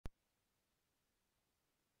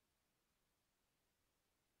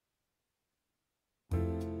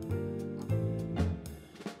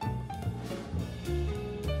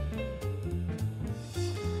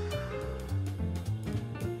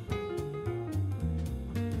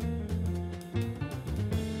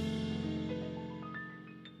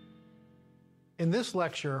In this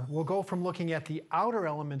lecture, we'll go from looking at the outer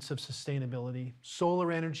elements of sustainability,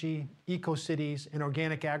 solar energy, eco-cities, and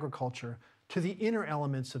organic agriculture, to the inner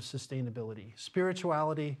elements of sustainability,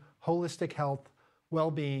 spirituality, holistic health,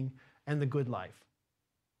 well-being, and the good life.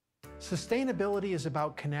 Sustainability is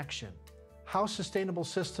about connection, how sustainable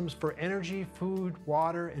systems for energy, food,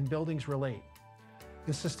 water, and buildings relate.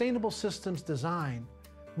 In sustainable systems design,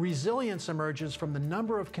 resilience emerges from the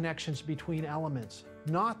number of connections between elements,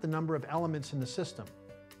 not the number of elements in the system.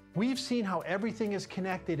 We've seen how everything is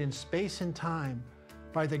connected in space and time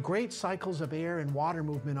by the great cycles of air and water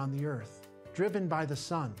movement on the Earth, driven by the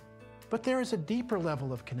sun. But there is a deeper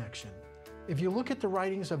level of connection. If you look at the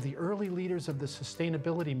writings of the early leaders of the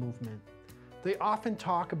sustainability movement, they often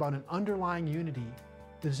talk about an underlying unity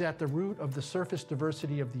that is at the root of the surface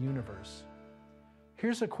diversity of the universe.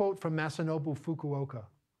 Here's a quote from Masanobu Fukuoka,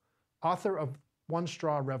 author of One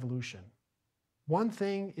Straw Revolution. "One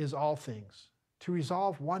thing is all things. To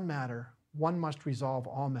resolve one matter, one must resolve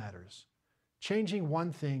all matters. Changing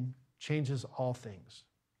one thing changes all things."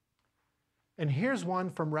 And here's one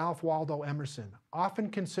from Ralph Waldo Emerson, often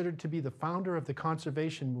considered to be the founder of the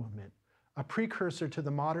conservation movement, a precursor to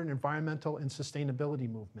the modern environmental and sustainability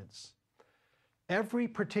movements. "Every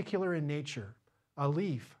particular in nature, a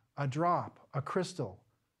leaf, a drop, a crystal,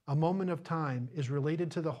 a moment of time, is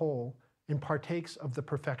related to the whole and partakes of the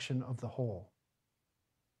perfection of the whole."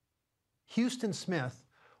 Houston Smith,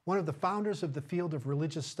 one of the founders of the field of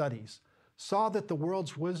religious studies, saw that the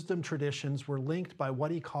world's wisdom traditions were linked by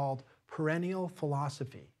what he called perennial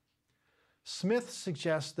philosophy. Smith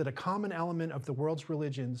suggests that a common element of the world's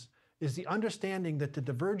religions is the understanding that the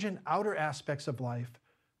divergent outer aspects of life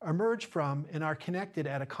emerge from and are connected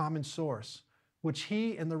at a common source, which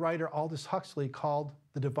he and the writer Aldous Huxley called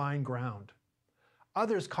the divine ground.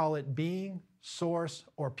 Others call it being, source,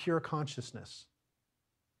 or pure consciousness.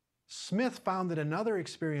 Smith found that another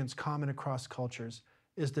experience common across cultures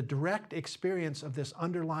is the direct experience of this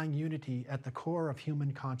underlying unity at the core of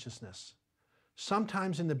human consciousness,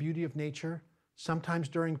 sometimes in the beauty of nature, sometimes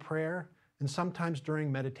during prayer, and sometimes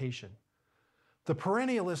during meditation. The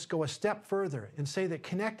perennialists go a step further and say that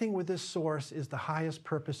connecting with this source is the highest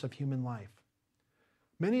purpose of human life.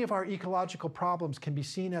 Many of our ecological problems can be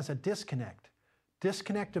seen as a disconnect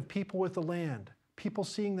of people with the land, people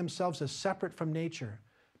seeing themselves as separate from nature,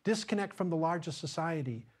 disconnect from the larger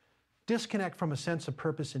society, disconnect from a sense of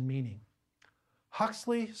purpose and meaning.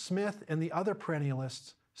 Huxley, Smith, and the other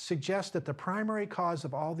perennialists suggest that the primary cause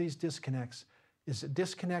of all these disconnects is a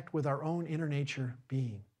disconnect with our own inner nature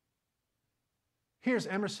being. Here's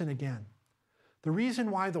Emerson again. "The reason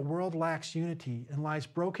why the world lacks unity and lies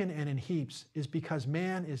broken and in heaps is because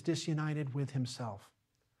man is disunited with himself."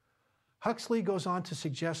 Huxley goes on to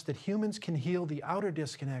suggest that humans can heal the outer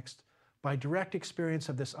disconnects by direct experience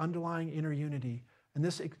of this underlying inner unity, and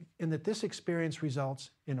that this experience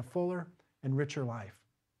results in a fuller and richer life.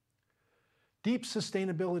 Deep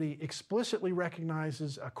sustainability explicitly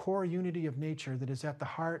recognizes a core unity of nature that is at the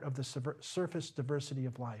heart of the surface diversity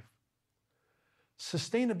of life.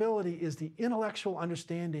 Sustainability is the intellectual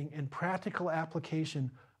understanding and practical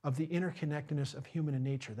application of the interconnectedness of human and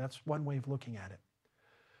nature. That's one way of looking at it.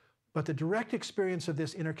 But the direct experience of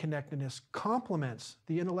this interconnectedness complements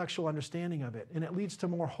the intellectual understanding of it, and it leads to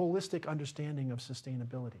more holistic understanding of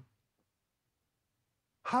sustainability.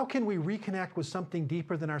 How can we reconnect with something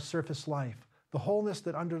deeper than our surface life, the wholeness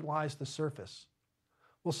that underlies the surface?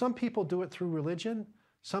 Well, some people do it through religion,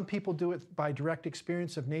 some people do it by direct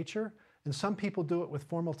experience of nature, and some people do it with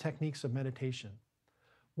formal techniques of meditation.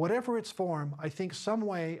 Whatever its form, I think some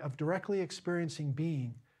way of directly experiencing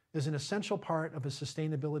being is an essential part of a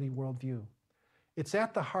sustainability worldview. It's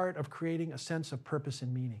at the heart of creating a sense of purpose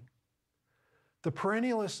and meaning. The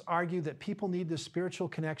perennialists argue that people need this spiritual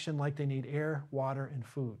connection like they need air, water, and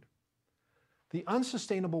food. The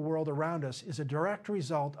unsustainable world around us is a direct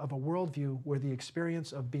result of a worldview where the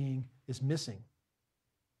experience of being is missing.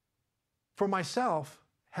 For myself,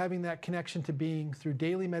 having that connection to being through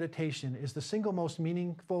daily meditation is the single most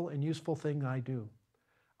meaningful and useful thing I do.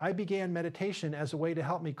 I began meditation as a way to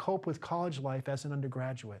help me cope with college life as an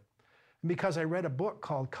undergraduate, and because I read a book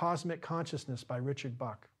called Cosmic Consciousness by Richard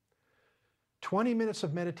Buck. 20 minutes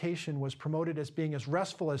of meditation was promoted as being as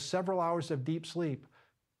restful as several hours of deep sleep,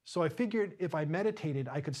 so I figured if I meditated,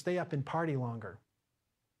 I could stay up and party longer.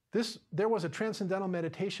 There was a transcendental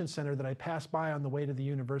meditation center that I passed by on the way to the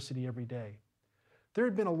university every day. There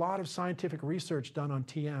had been a lot of scientific research done on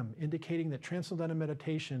TM indicating that transcendental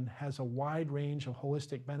meditation has a wide range of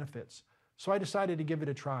holistic benefits, so I decided to give it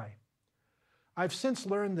a try. I've since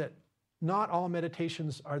learned that not all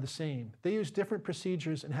meditations are the same. They use different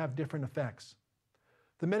procedures and have different effects.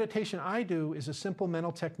 The meditation I do is a simple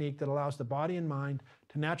mental technique that allows the body and mind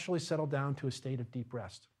to naturally settle down to a state of deep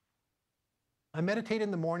rest. I meditate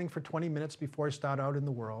in the morning for 20 minutes before I start out in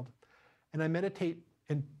the world, and I meditate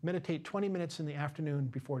 20 minutes in the afternoon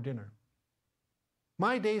before dinner.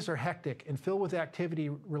 My days are hectic and filled with activity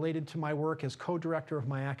related to my work as co-director of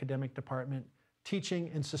my academic department,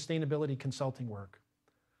 teaching and sustainability consulting work.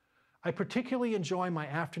 I particularly enjoy my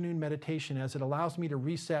afternoon meditation as it allows me to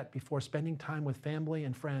reset before spending time with family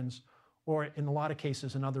and friends, or in a lot of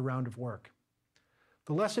cases, another round of work.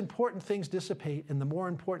 The less important things dissipate and the more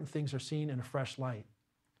important things are seen in a fresh light.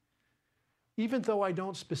 Even though I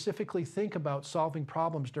don't specifically think about solving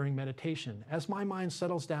problems during meditation, as my mind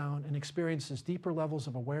settles down and experiences deeper levels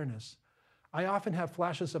of awareness, I often have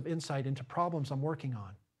flashes of insight into problems I'm working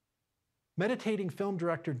on. Meditating film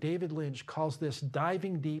director David Lynch calls this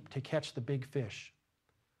diving deep to catch the big fish.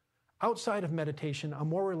 Outside of meditation, I'm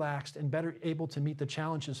more relaxed and better able to meet the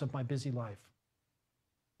challenges of my busy life.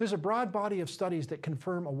 There's a broad body of studies that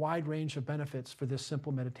confirm a wide range of benefits for this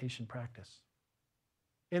simple meditation practice.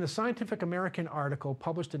 In a Scientific American article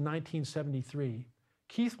published in 1973,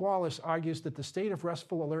 Keith Wallace argues that the state of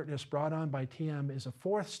restful alertness brought on by TM is a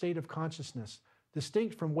fourth state of consciousness,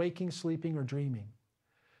 distinct from waking, sleeping, or dreaming.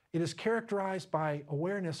 It is characterized by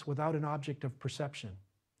awareness without an object of perception.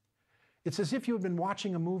 It's as if you had been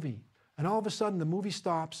watching a movie, and all of a sudden the movie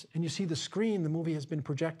stops and you see the screen the movie has been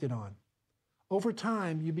projected on. Over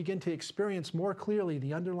time, you begin to experience more clearly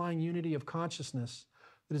the underlying unity of consciousness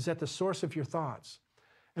that is at the source of your thoughts.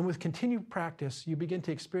 And with continued practice, you begin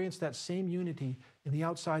to experience that same unity in the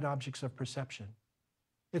outside objects of perception.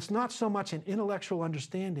 It's not so much an intellectual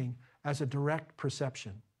understanding as a direct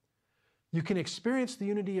perception. You can experience the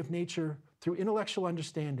unity of nature through intellectual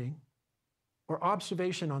understanding or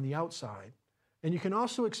observation on the outside, and you can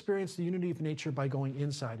also experience the unity of nature by going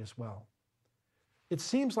inside as well. It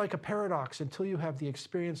seems like a paradox until you have the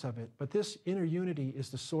experience of it, but this inner unity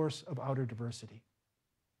is the source of outer diversity.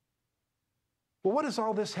 Well, what does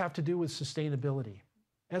all this have to do with sustainability?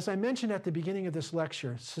 As I mentioned at the beginning of this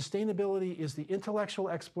lecture, sustainability is the intellectual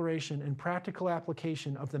exploration and practical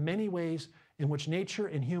application of the many ways in which nature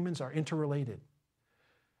and humans are interrelated.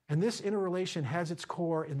 And this interrelation has its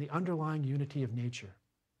core in the underlying unity of nature.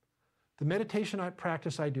 The meditation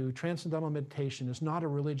practice I do, transcendental meditation, is not a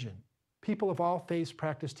religion. People of all faiths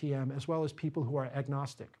practice TM, as well as people who are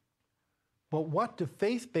agnostic. But what do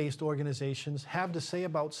faith-based organizations have to say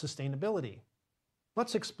about sustainability?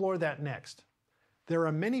 Let's explore that next. There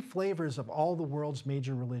are many flavors of all the world's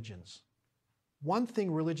major religions. One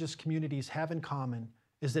thing religious communities have in common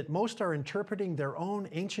is that most are interpreting their own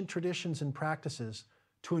ancient traditions and practices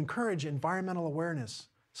to encourage environmental awareness,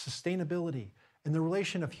 sustainability, and the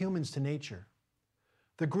relation of humans to nature.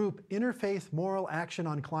 The group Interfaith Moral Action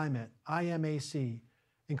on Climate, IMAC,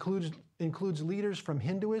 includes leaders from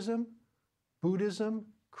Hinduism, Buddhism,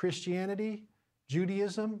 Christianity,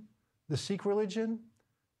 Judaism, the Sikh religion,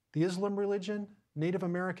 the Islam religion, Native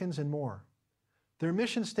Americans, and more. Their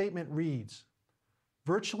mission statement reads,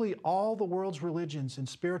 "Virtually all the world's religions and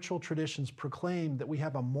spiritual traditions proclaim that we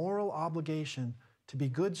have a moral obligation to be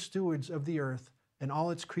good stewards of the earth and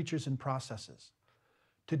all its creatures and processes,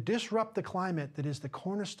 to disrupt the climate that is the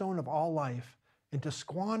cornerstone of all life, and to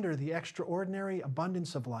squander the extraordinary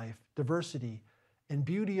abundance of life, diversity, and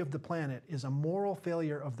beauty of the planet is a moral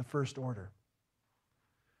failure of the first order."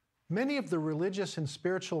 Many of the religious and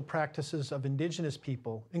spiritual practices of indigenous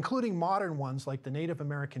people, including modern ones like the Native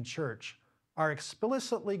American Church, are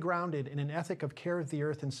explicitly grounded in an ethic of care of the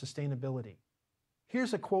earth and sustainability.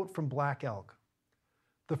 Here's a quote from Black Elk.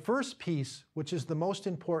 "The first piece, which is the most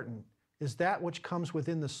important, is that which comes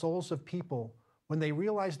within the souls of people when they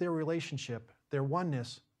realize their relationship, their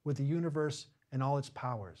oneness with the universe and all its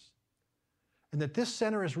powers. And that this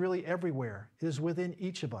center is really everywhere. It is within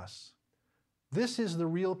each of us. This is the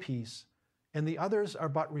real peace, and the others are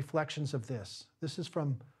but reflections of this." This is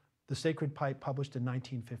from The Sacred Pipe, published in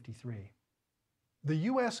 1953. The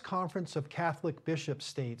U.S. Conference of Catholic Bishops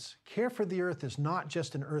states, "Care for the earth is not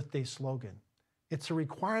just an Earth Day slogan. It's a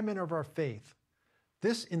requirement of our faith.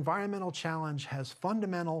 This environmental challenge has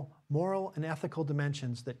fundamental moral and ethical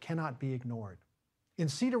dimensions that cannot be ignored." In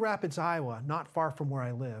Cedar Rapids, Iowa, not far from where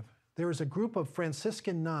I live, there is a group of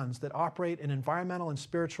Franciscan nuns that operate an environmental and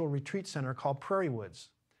spiritual retreat center called Prairie Woods.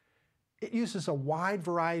 It uses a wide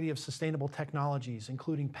variety of sustainable technologies,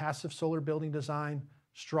 including passive solar building design,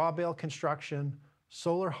 straw bale construction,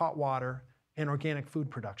 solar hot water, and organic food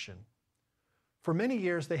production. For many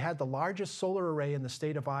years, they had the largest solar array in the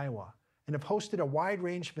state of Iowa and have hosted a wide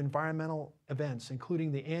range of environmental events,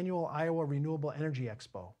 including the annual Iowa Renewable Energy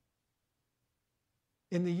Expo.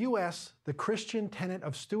 In the U.S., the Christian tenet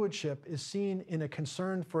of stewardship is seen in a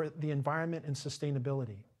concern for the environment and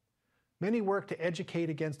sustainability. Many work to educate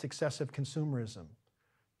against excessive consumerism.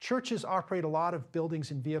 Churches operate a lot of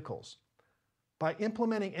buildings and vehicles. By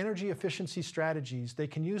implementing energy efficiency strategies, they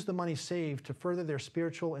can use the money saved to further their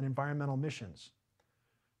spiritual and environmental missions.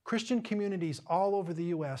 Christian communities all over the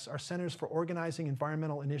U.S. are centers for organizing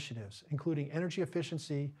environmental initiatives, including energy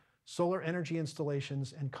efficiency, solar energy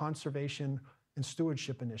installations, and conservation and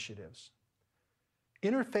stewardship initiatives.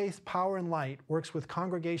 Interfaith Power and Light works with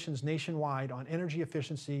congregations nationwide on energy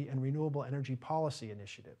efficiency and renewable energy policy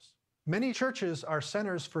initiatives. Many churches are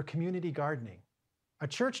centers for community gardening. A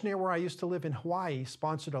church near where I used to live in Hawaii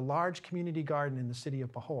sponsored a large community garden in the city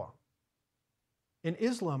of Pahoa. In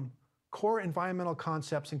Islam, core environmental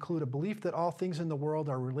concepts include a belief that all things in the world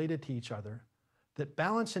are related to each other, that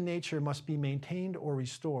balance in nature must be maintained or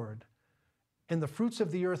restored, and the fruits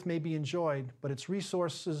of the earth may be enjoyed, but its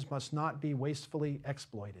resources must not be wastefully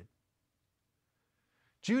exploited.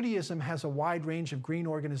 Judaism has a wide range of green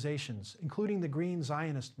organizations, including the Green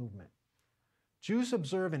Zionist movement. Jews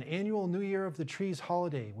observe an annual New Year of the Trees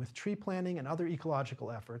holiday with tree planting and other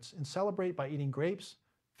ecological efforts, and celebrate by eating grapes,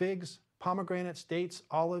 figs, pomegranates, dates,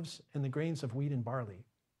 olives, and the grains of wheat and barley.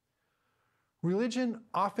 Religion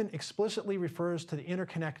often explicitly refers to the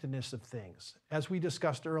interconnectedness of things, as we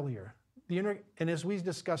discussed earlier. The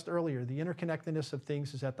interconnectedness of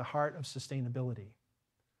things is at the heart of sustainability.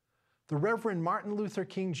 The Reverend Martin Luther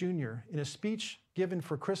King Jr., in a speech given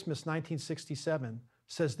for Christmas 1967,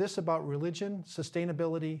 says this about religion,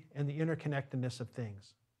 sustainability, and the interconnectedness of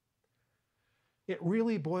things. It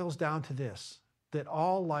really boils down to this, that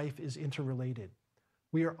all life is interrelated.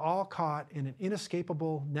 We are all caught in an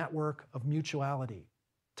inescapable network of mutuality,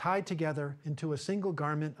 tied together into a single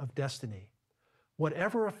garment of destiny.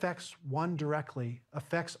 Whatever affects one directly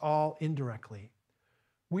affects all indirectly.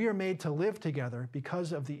 We are made to live together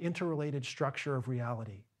because of the interrelated structure of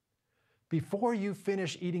reality. Before you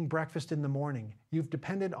finish eating breakfast in the morning, you've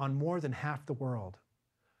depended on more than half the world.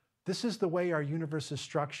 This is the way our universe is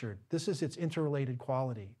structured. This is its interrelated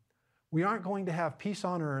quality. We aren't going to have peace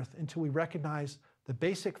on earth until we recognize the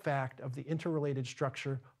basic fact of the interrelated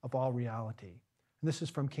structure of all reality. And this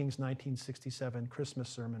is from King's 1967 Christmas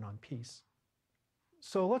sermon on peace.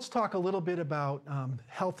 So let's talk a little bit about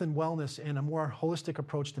health and wellness and a more holistic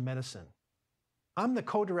approach to medicine. I'm the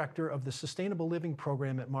co-director of the Sustainable Living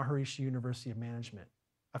Program at Maharishi University of Management.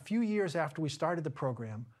 A few years after we started the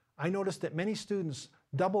program, I noticed that many students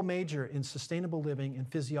double major in sustainable living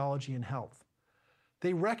and physiology and health.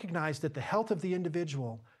 They recognize that the health of the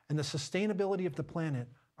individual and the sustainability of the planet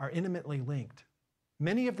are intimately linked.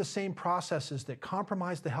 Many of the same processes that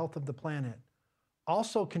compromise the health of the planet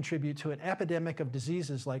also contribute to an epidemic of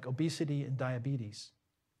diseases like obesity and diabetes.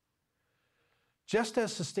 Just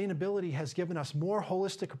as sustainability has given us more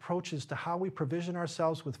holistic approaches to how we provision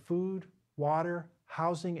ourselves with food, water,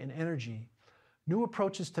 housing, and energy, new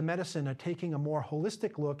approaches to medicine are taking a more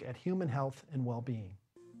holistic look at human health and well-being.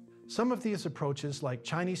 Some of these approaches, like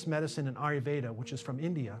Chinese medicine and Ayurveda, which is from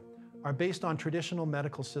India, are based on traditional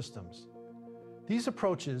medical systems. These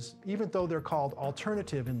approaches, even though they're called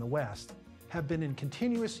alternative in the West, have been in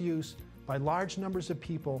continuous use by large numbers of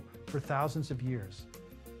people for thousands of years.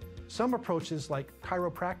 Some approaches, like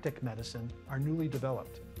chiropractic medicine, are newly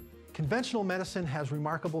developed. Conventional medicine has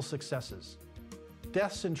remarkable successes.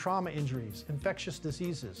 Deaths and trauma injuries, infectious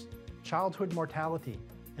diseases, childhood mortality,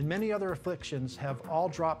 and many other afflictions have all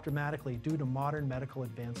dropped dramatically due to modern medical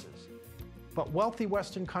advances. But wealthy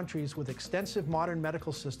Western countries with extensive modern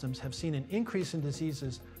medical systems have seen an increase in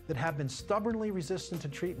diseases that have been stubbornly resistant to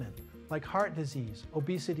treatment, like heart disease,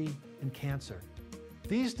 obesity, and cancer.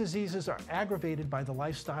 These diseases are aggravated by the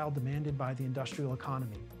lifestyle demanded by the industrial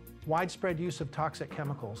economy, widespread use of toxic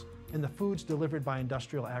chemicals, and the foods delivered by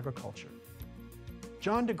industrial agriculture.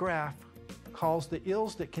 John DeGraff calls the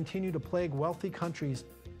ills that continue to plague wealthy countries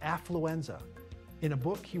affluenza in a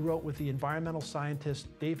book he wrote with the environmental scientist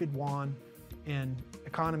David Juan and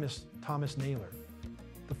economist Thomas Naylor.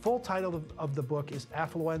 The full title of the book is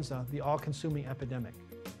Affluenza, the All-Consuming Epidemic.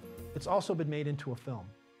 It's also been made into a film.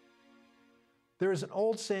 There is an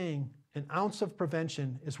old saying, an ounce of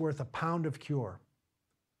prevention is worth a pound of cure.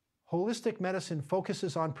 Holistic medicine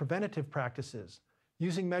focuses on preventative practices,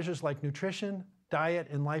 using measures like nutrition, diet,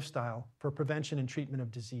 and lifestyle for prevention and treatment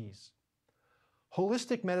of disease.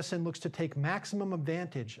 Holistic medicine looks to take maximum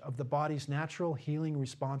advantage of the body's natural healing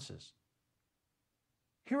responses.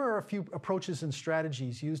 Here are a few approaches and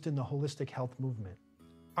strategies used in the holistic health movement.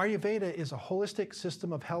 Ayurveda is a holistic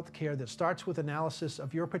system of health care that starts with analysis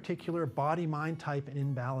of your particular body-mind type and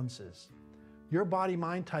imbalances. Your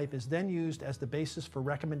body-mind type is then used as the basis for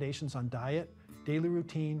recommendations on diet, daily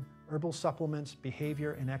routine, herbal supplements,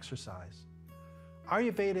 behavior, and exercise.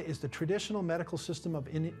 Ayurveda is the traditional medical system of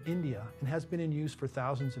India and has been in use for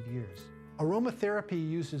thousands of years. Aromatherapy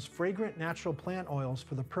uses fragrant natural plant oils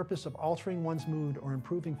for the purpose of altering one's mood or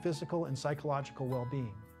improving physical and psychological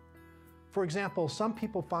well-being. For example, some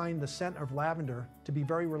people find the scent of lavender to be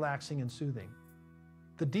very relaxing and soothing.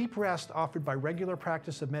 The deep rest offered by regular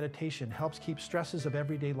practice of meditation helps keep stresses of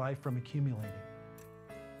everyday life from accumulating.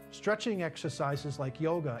 Stretching exercises like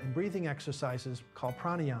yoga and breathing exercises called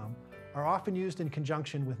pranayama are often used in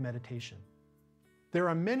conjunction with meditation. There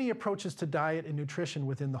are many approaches to diet and nutrition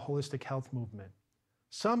within the holistic health movement.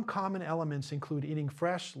 Some common elements include eating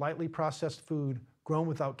fresh, lightly processed food grown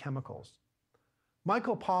without chemicals.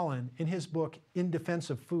 Michael Pollan, in his book In Defense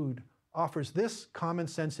of Food, offers this common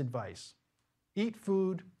sense advice: eat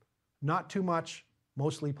food, not too much,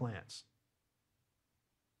 mostly plants.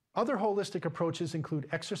 Other holistic approaches include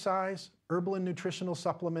exercise, herbal and nutritional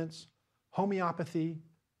supplements, homeopathy,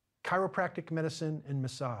 chiropractic medicine, and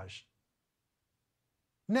massage.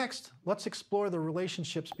 Next, let's explore the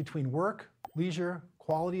relationships between work, leisure,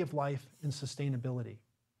 quality of life, and sustainability.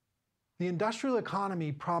 The industrial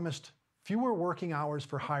economy promised fewer working hours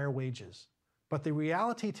for higher wages, but the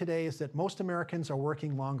reality today is that most Americans are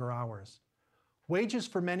working longer hours. Wages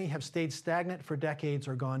for many have stayed stagnant for decades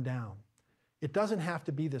or gone down. It doesn't have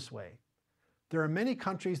to be this way. There are many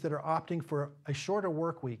countries that are opting for a shorter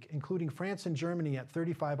work week, including France and Germany at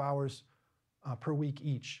 35 hours per week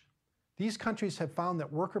each. These countries have found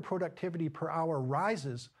that worker productivity per hour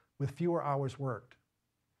rises with fewer hours worked.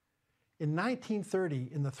 In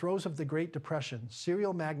 1930, in the throes of the Great Depression,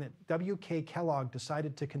 cereal magnate W.K. Kellogg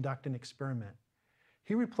decided to conduct an experiment.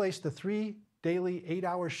 He replaced the 3 daily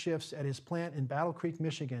 8-hour shifts at his plant in Battle Creek,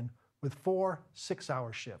 Michigan, with 4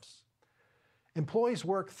 6-hour shifts. Employees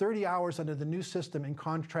worked 30 hours under the new system in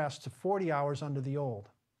contrast to 40 hours under the old.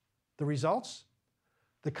 The results?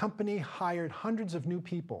 The company hired hundreds of new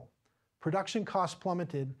people. Production costs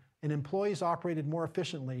plummeted, and employees operated more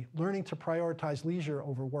efficiently, learning to prioritize leisure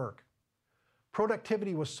over work.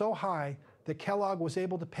 Productivity was so high that Kellogg was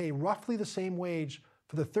able to pay roughly the same wage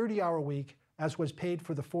for the 30-hour week as was paid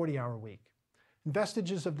for the 40-hour week. And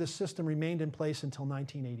vestiges of this system remained in place until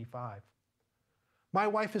 1985. My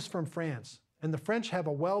wife is from France, and the French have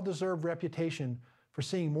a well-deserved reputation for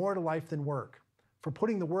seeing more to life than work, for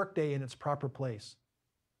putting the workday in its proper place.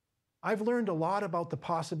 I've learned a lot about the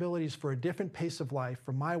possibilities for a different pace of life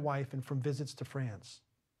from my wife and from visits to France.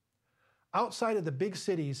 Outside of the big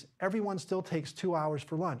cities, everyone still takes 2 hours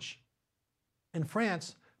for lunch. In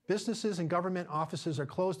France, businesses and government offices are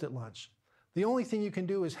closed at lunch. The only thing you can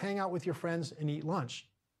do is hang out with your friends and eat lunch.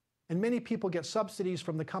 And many people get subsidies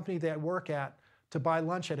from the company they work at to buy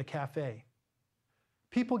lunch at a cafe.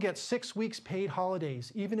 People get 6 weeks paid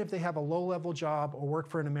holidays, even if they have a low-level job or work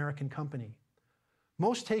for an American company.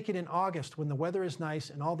 Most take it in August when the weather is nice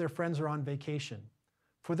and all their friends are on vacation.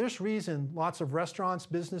 For this reason, lots of restaurants,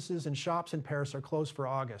 businesses, and shops in Paris are closed for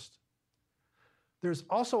August. There's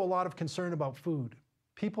also a lot of concern about food.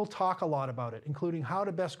 People talk a lot about it, including how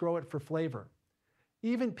to best grow it for flavor.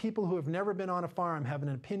 Even people who have never been on a farm have an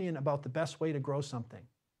opinion about the best way to grow something.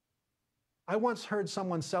 I once heard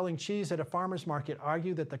someone selling cheese at a farmer's market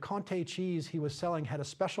argue that the Comté cheese he was selling had a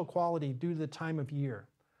special quality due to the time of year.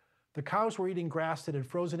 The cows were eating grass that had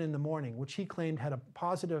frozen in the morning, which he claimed had a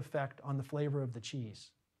positive effect on the flavor of the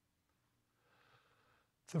cheese.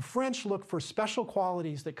 The French look for special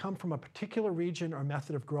qualities that come from a particular region or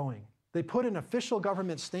method of growing. They put an official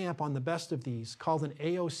government stamp on the best of these, called an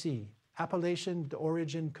AOC, Appellation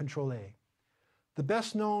d'Origine Contrôlée. The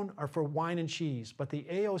best known are for wine and cheese, but the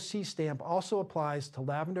AOC stamp also applies to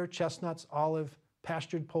lavender, chestnuts, olive,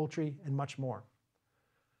 pastured poultry, and much more.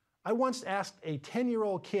 I once asked a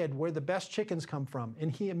 10-year-old kid where the best chickens come from,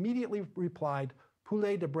 and he immediately replied,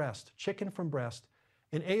 poulet de Brest, chicken from Brest,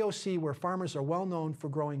 and AOC, where farmers are well known for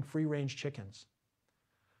growing free-range chickens.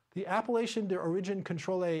 The Appellation d'Origine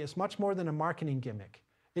Contrôlée is much more than a marketing gimmick.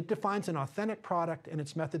 It defines an authentic product and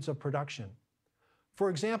its methods of production.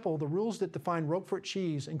 For example, the rules that define Roquefort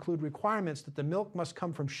cheese include requirements that the milk must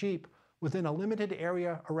come from sheep within a limited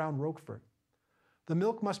area around Roquefort. The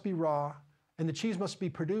milk must be raw, and the cheese must be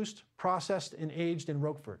produced, processed, and aged in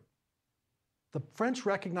Roquefort. The French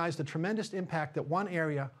recognize the tremendous impact that one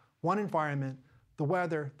area, one environment, the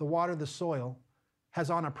weather, the water, the soil,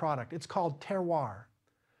 has on a product. It's called terroir.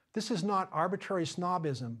 This is not arbitrary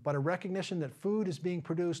snobism, but a recognition that food is being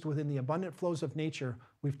produced within the abundant flows of nature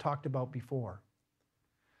we've talked about before.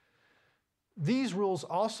 These rules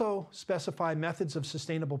also specify methods of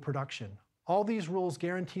sustainable production. All these rules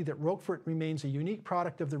guarantee that Roquefort remains a unique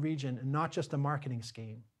product of the region and not just a marketing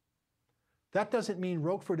scheme. That doesn't mean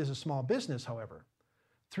Roquefort is a small business, however.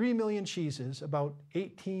 3 million cheeses, about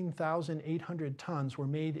 18,800 tons, were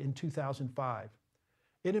made in 2005.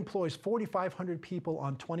 It employs 4,500 people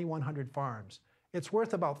on 2,100 farms. It's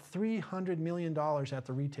worth about $300 million at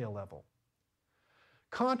the retail level.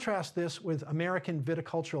 Contrast this with American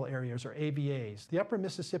viticultural areas, or AVAs. The Upper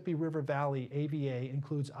Mississippi River Valley AVA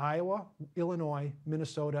includes Iowa, Illinois,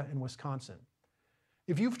 Minnesota, and Wisconsin.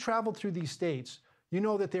 If you've traveled through these states, you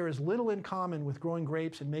know that there is little in common with growing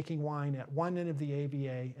grapes and making wine at one end of the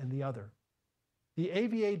AVA and the other. The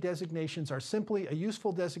AVA designations are simply a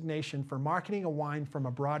useful designation for marketing a wine from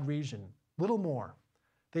a broad region, little more.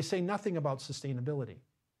 They say nothing about sustainability.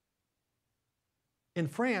 In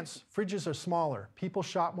France, fridges are smaller, people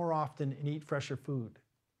shop more often and eat fresher food.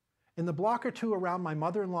 In the block or two around my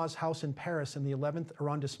mother-in-law's house in Paris in the 11th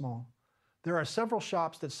arrondissement, there are several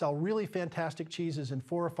shops that sell really fantastic cheeses and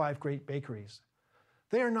 4 or 5 great bakeries.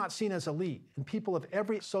 They are not seen as elite, and people of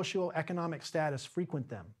every socioeconomic status frequent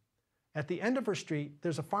them. At the end of her street,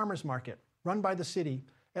 there's a farmer's market, run by the city,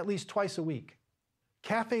 at least twice a week.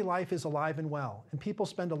 Cafe life is alive and well, and people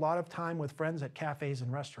spend a lot of time with friends at cafes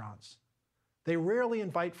and restaurants. They rarely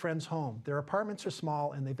invite friends home. Their apartments are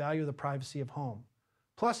small and they value the privacy of home.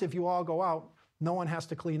 Plus, if you all go out, no one has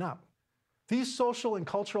to clean up. These social and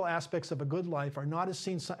cultural aspects of a good life are not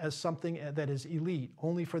seen as something that is elite,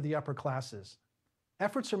 only for the upper classes.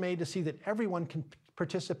 Efforts are made to see that everyone can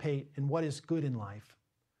participate in what is good in life.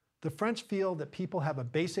 The French feel that people have a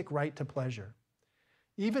basic right to pleasure.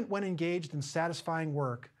 Even when engaged in satisfying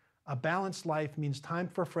work, a balanced life means time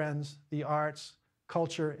for friends, the arts,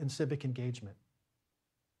 culture, and civic engagement.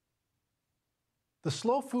 The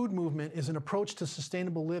slow food movement is an approach to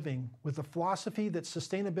sustainable living with the philosophy that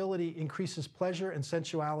sustainability increases pleasure and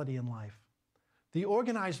sensuality in life. The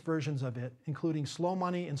organized versions of it, including Slow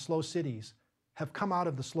Money and Slow Cities, have come out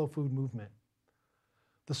of the slow food movement.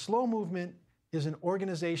 The slow movement is an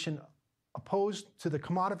organization opposed to the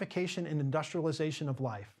commodification and industrialization of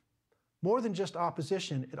life. More than just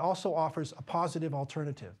opposition, it also offers a positive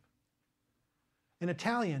alternative. An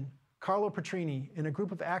Italian, Carlo Petrini, and a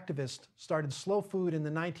group of activists started Slow Food in the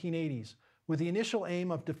 1980s with the initial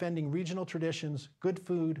aim of defending regional traditions, good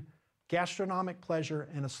food, gastronomic pleasure,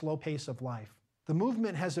 and a slow pace of life. The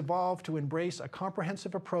movement has evolved to embrace a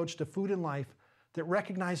comprehensive approach to food and life that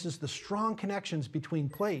recognizes the strong connections between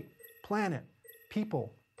plate, planet,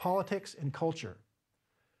 people, politics, and culture.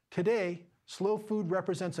 Today, slow food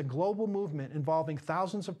represents a global movement involving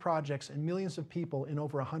thousands of projects and millions of people in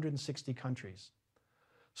over 160 countries.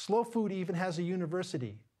 Slow food even has a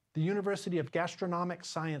university, the University of Gastronomic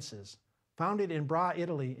Sciences, founded in Bra,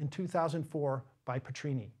 Italy in 2004 by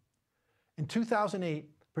Petrini. In 2008,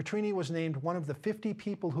 Petrini was named one of the 50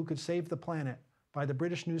 people who could save the planet by the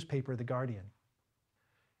British newspaper The Guardian.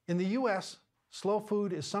 In the US, slow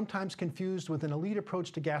food is sometimes confused with an elite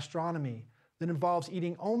approach to gastronomy that involves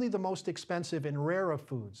eating only the most expensive and rare of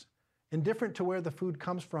foods, indifferent to where the food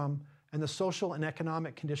comes from and the social and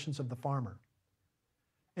economic conditions of the farmer.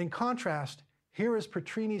 In contrast, here is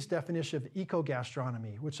Petrini's definition of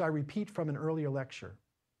eco-gastronomy, which I repeat from an earlier lecture.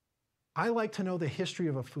 I like to know the history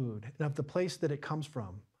of a food and of the place that it comes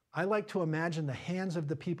from. I like to imagine the hands of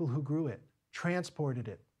the people who grew it, transported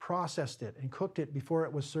it, processed it, and cooked it before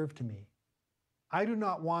it was served to me. I do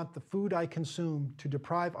not want the food I consume to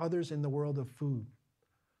deprive others in the world of food.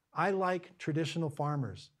 I like traditional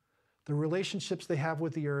farmers, the relationships they have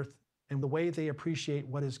with the earth, and the way they appreciate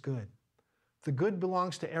what is good. The good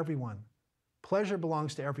belongs to everyone. Pleasure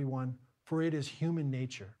belongs to everyone, for it is human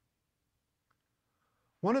nature.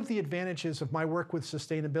 One of the advantages of my work with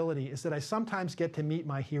sustainability is that I sometimes get to meet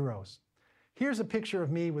my heroes. Here's a picture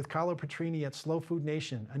of me with Carlo Petrini at Slow Food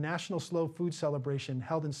Nation, a national slow food celebration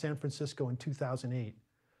held in San Francisco in 2008.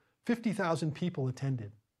 50,000 people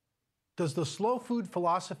attended. Does the slow food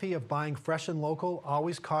philosophy of buying fresh and local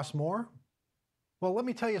always cost more? Well, let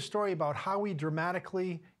me tell you a story about how we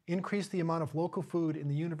dramatically increased the amount of local food in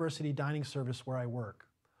the university dining service where I work.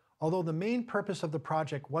 Although the main purpose of the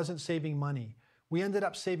project wasn't saving money, we ended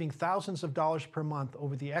up saving thousands of dollars per month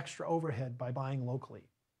over the extra overhead by buying locally.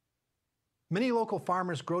 Many local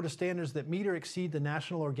farmers grow to standards that meet or exceed the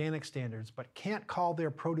national organic standards, but can't call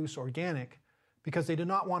their produce organic because they do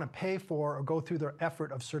not want to pay for or go through the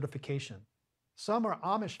effort of certification. Some are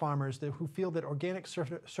Amish farmers who feel that organic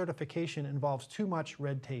certification involves too much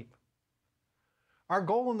red tape. Our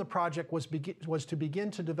goal in the project was to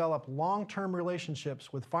begin to develop long-term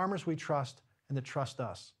relationships with farmers we trust and that trust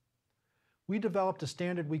us. We developed a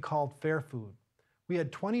standard we called Fair Food. We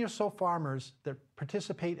had 20 or so farmers that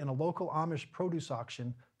participate in a local Amish produce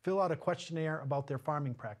auction fill out a questionnaire about their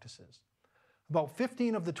farming practices. About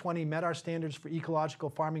 15 of the 20 met our standards for ecological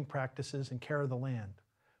farming practices and care of the land.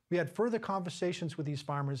 We had further conversations with these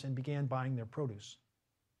farmers and began buying their produce.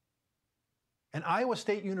 An Iowa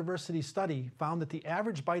State University study found that the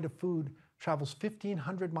average bite of food travels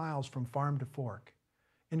 1,500 miles from farm to fork.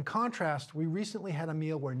 In contrast, we recently had a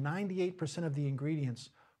meal where 98% of the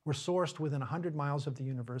ingredients were sourced within 100 miles of the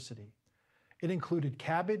university. It included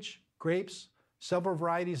cabbage, grapes, several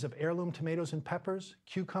varieties of heirloom tomatoes and peppers,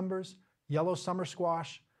 cucumbers, yellow summer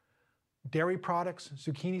squash, dairy products,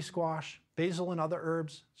 zucchini squash, basil and other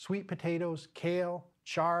herbs, sweet potatoes, kale,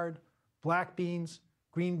 chard, black beans,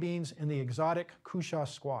 green beans, and the exotic cushaw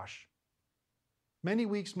squash. Many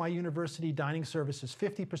weeks my university dining service is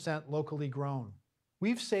 50% locally grown.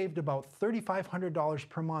 We've saved about $3,500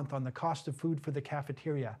 per month on the cost of food for the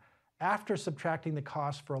cafeteria after subtracting the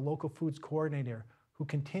cost for a local foods coordinator who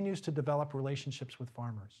continues to develop relationships with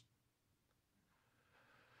farmers.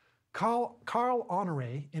 Carl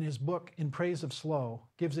Honoré, in his book In Praise of Slow,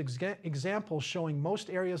 gives examples showing most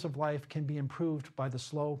areas of life can be improved by the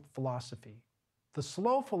slow philosophy. The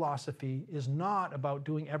slow philosophy is not about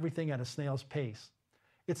doing everything at a snail's pace.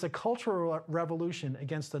 It's a cultural revolution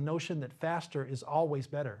against the notion that faster is always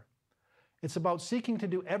better. It's about seeking to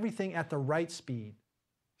do everything at the right speed,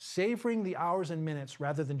 savoring the hours and minutes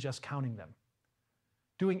rather than just counting them.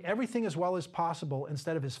 Doing everything as well as possible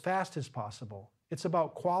instead of as fast as possible. It's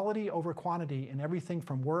about quality over quantity in everything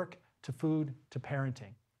from work to food to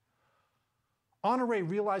parenting. Honoré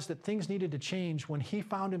realized that things needed to change when he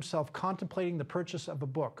found himself contemplating the purchase of a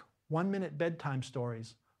book, 1-minute bedtime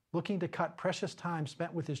stories, looking to cut precious time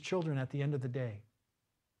spent with his children at the end of the day.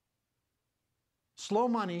 Slow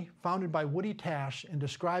money, founded by Woody Tash and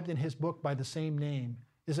described in his book by the same name,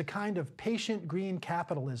 is a kind of patient green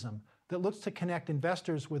capitalism that looks to connect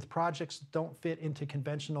investors with projects that don't fit into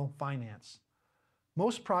conventional finance.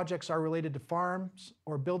 Most projects are related to farms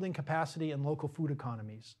or building capacity in local food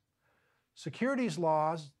economies. Securities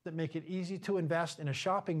laws that make it easy to invest in a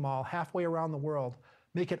shopping mall halfway around the world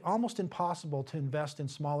make it almost impossible to invest in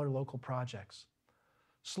smaller local projects.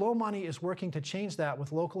 Slow money is working to change that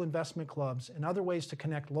with local investment clubs and other ways to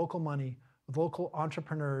connect local money with local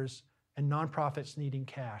entrepreneurs and nonprofits needing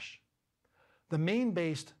cash. The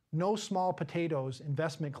Maine-based No Small Potatoes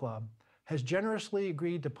Investment Club has generously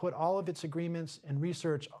agreed to put all of its agreements and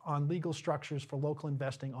research on legal structures for local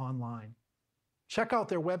investing online. Check out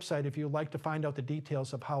their website if you'd like to find out the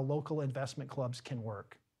details of how local investment clubs can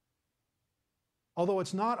work. Although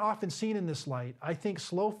it's not often seen in this light, I think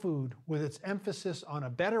slow food, with its emphasis on a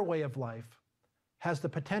better way of life, has the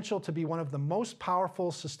potential to be one of the most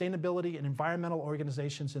powerful sustainability and environmental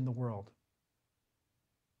organizations in the world.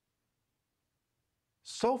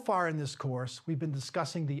 So far in this course, we've been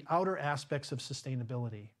discussing the outer aspects of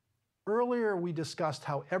sustainability. Earlier, we discussed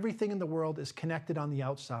how everything in the world is connected on the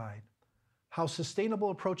outside, how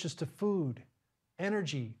sustainable approaches to food,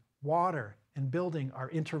 energy, water, and building are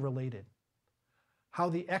interrelated, how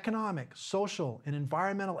the economic, social, and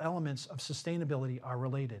environmental elements of sustainability are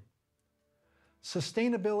related.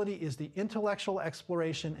 Sustainability is the intellectual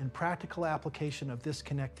exploration and practical application of this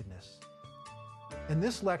connectedness. In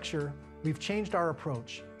this lecture, we've changed our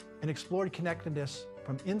approach and explored connectedness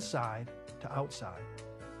from inside to outside.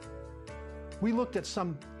 We looked at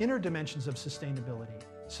some inner dimensions of sustainability,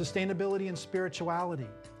 sustainability and spirituality,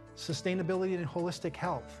 sustainability and holistic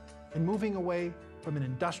health, and moving away from an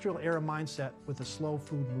industrial era mindset with a slow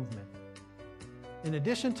food movement. In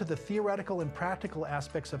addition to the theoretical and practical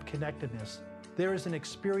aspects of connectedness, there is an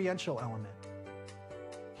experiential element.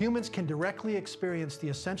 Humans can directly experience the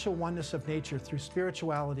essential oneness of nature through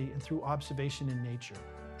spirituality and through observation in nature.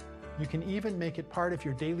 You can even make it part of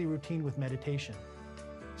your daily routine with meditation.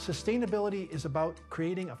 Sustainability is about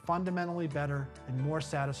creating a fundamentally better and more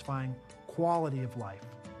satisfying quality of life.